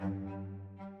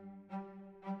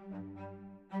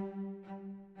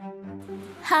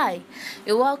Hi,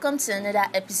 you're welcome to another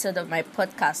episode of my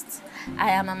podcast.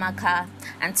 I am Amaka,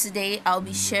 and today I'll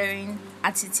be sharing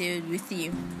attitude with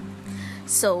you.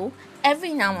 So,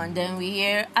 every now and then we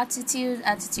hear attitude,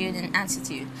 and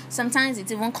attitude. Sometimes it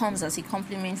even comes as a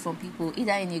compliment from people,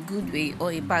 either in a good way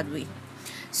or a bad way.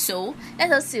 So,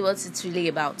 let us see what it's really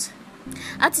about.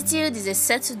 Attitude is a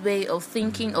settled way of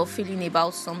thinking or feeling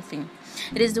about something.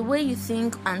 It is the way you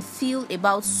think and feel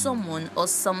about someone or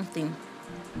something.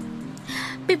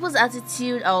 People's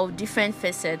attitude are of different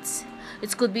facets.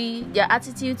 It could be their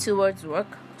attitude towards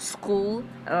work, school,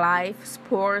 life,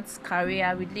 sports,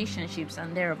 career, relationships,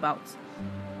 and thereabouts.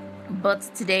 But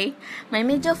today, my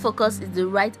major focus is the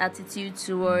right attitude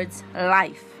towards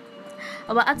life.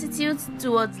 Our attitudes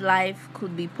towards life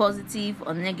could be positive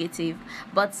or negative,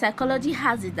 but psychology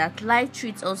has it that life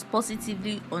treats us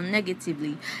positively or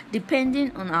negatively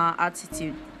depending on our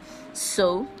attitude.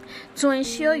 So, to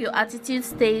ensure your attitude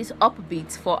stays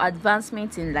upbeat for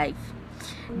advancement in life,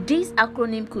 this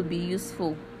acronym could be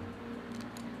useful.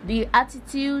 The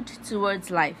attitude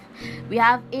towards life. We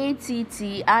have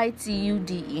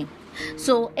ATTITUDE.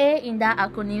 So, A in that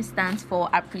acronym stands for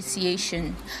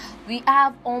appreciation. We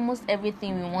have almost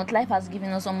everything we want. Life has given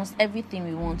us almost everything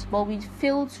we want, but we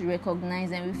fail to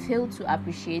recognize them, we fail to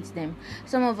appreciate them.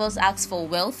 Some of us ask for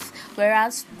wealth,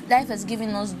 whereas life has given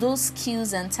us those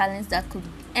skills and talents that could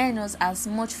earn us as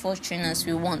much fortune as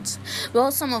we want.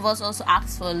 Well, some of us also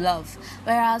ask for love,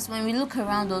 whereas when we look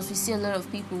around us, we see a lot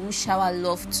of people who shower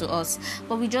love to us,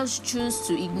 but we just choose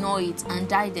to ignore it and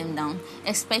die them down,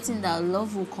 expecting that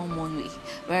love will come one way,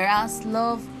 whereas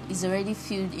love is already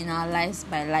filled in our lives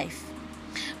by life.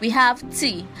 We have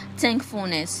T,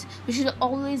 thankfulness. We should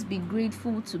always be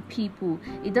grateful to people.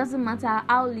 It doesn't matter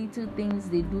how little things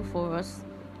they do for us.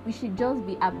 We should just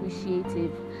be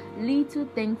appreciative. Little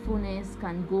thankfulness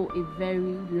can go a very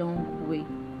long way.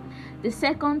 The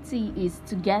second T is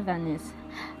togetherness.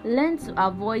 Learn to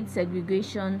avoid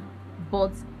segregation,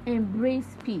 but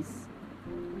embrace peace.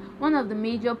 One of the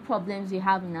major problems we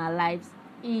have in our lives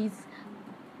is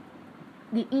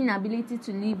the inability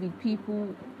to live with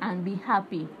people and be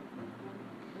happy,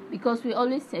 because we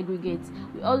always segregate,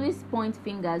 we always point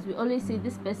fingers, we always say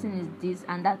this person is this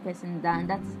and that person is that, and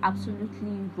that is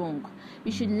absolutely wrong.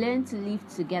 We should learn to live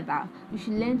together. We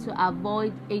should learn to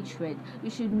avoid hatred. We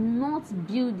should not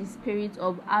build the spirit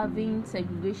of having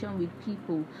segregation with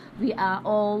people. We are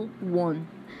all one.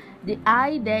 The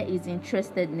I there is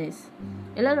interestedness.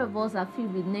 A lot of us are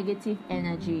filled with negative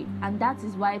energy, and that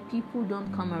is why people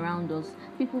don't come around us.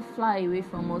 People fly away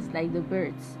from us like the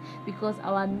birds, because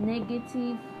our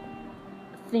negative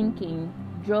thinking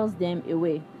draws them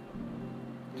away.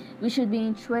 We should be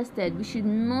interested. We should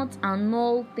not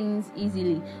annul things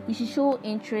easily. We should show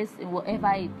interest in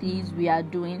whatever it is we are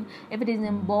doing. If it is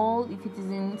in ball, if it is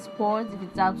in sports, if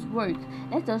it's at work,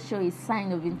 let us show a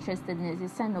sign of interestedness, a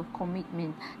sign of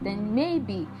commitment. Then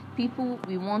maybe people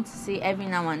we want to say every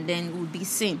now and then will be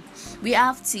seen. We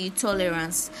have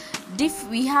tolerance.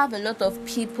 We have a lot of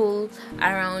people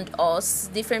around us,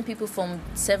 different people from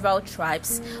several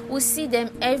tribes. We see them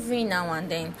every now and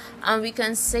then, and we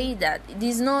can say that it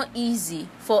is not easy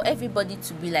for everybody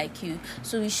to be like you,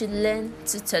 so we should learn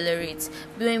to tolerate.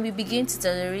 When we begin to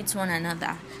tolerate one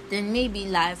another, then maybe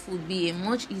life would be a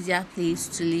much easier place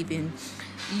to live in.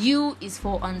 U is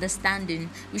for understanding.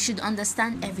 We should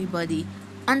understand everybody.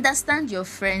 Understand your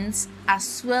friends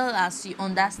as well as you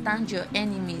understand your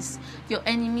enemies. Your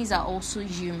enemies are also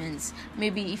humans.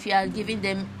 Maybe if you are giving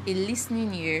them a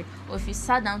listening ear, or if you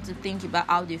sat down to think about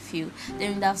how they feel, then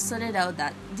you would have sorted out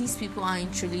that these people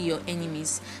aren't truly your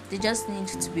enemies. They just need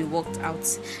to be worked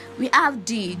out. We have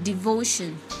D,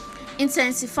 devotion.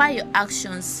 Intensify your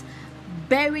actions.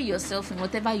 Bury yourself in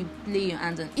whatever you lay your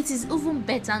hands on. It is even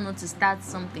better not to start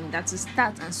something than to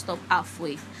start and stop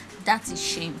halfway. That is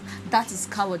shame. That is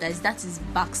cowardice. That is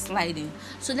backsliding.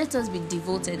 So let us be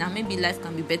devoted, and maybe life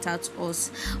can be better to us.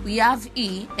 We have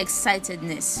E,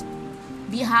 excitedness.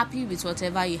 Be happy with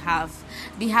whatever you have.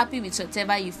 Be happy with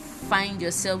whatever you find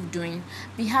yourself doing.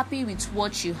 Be happy with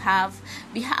what you have.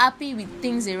 Be happy with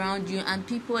things around you and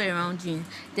people around you.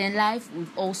 Then life will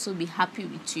also be happy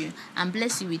with you and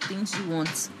bless you with things you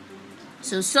want.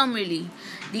 So summarily,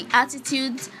 the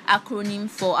attitude acronym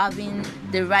for having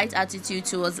the right attitude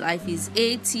towards life is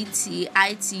ATTITUDE.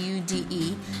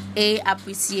 A,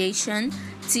 appreciation.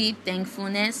 T,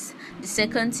 thankfulness. The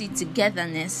second T,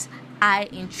 togetherness. I,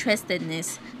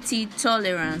 interestedness. T,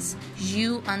 tolerance.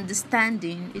 U,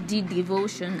 understanding. D,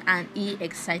 devotion. And E,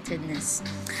 excitedness.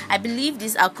 I believe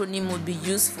this acronym would be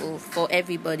useful for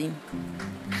everybody.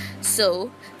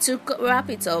 So, to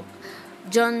wrap it up,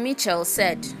 John Mitchell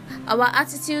said, "Our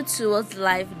attitude towards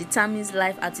life determines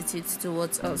life attitudes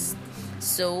towards us."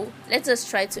 So let us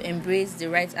try to embrace the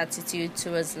right attitude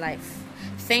towards life.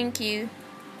 Thank you.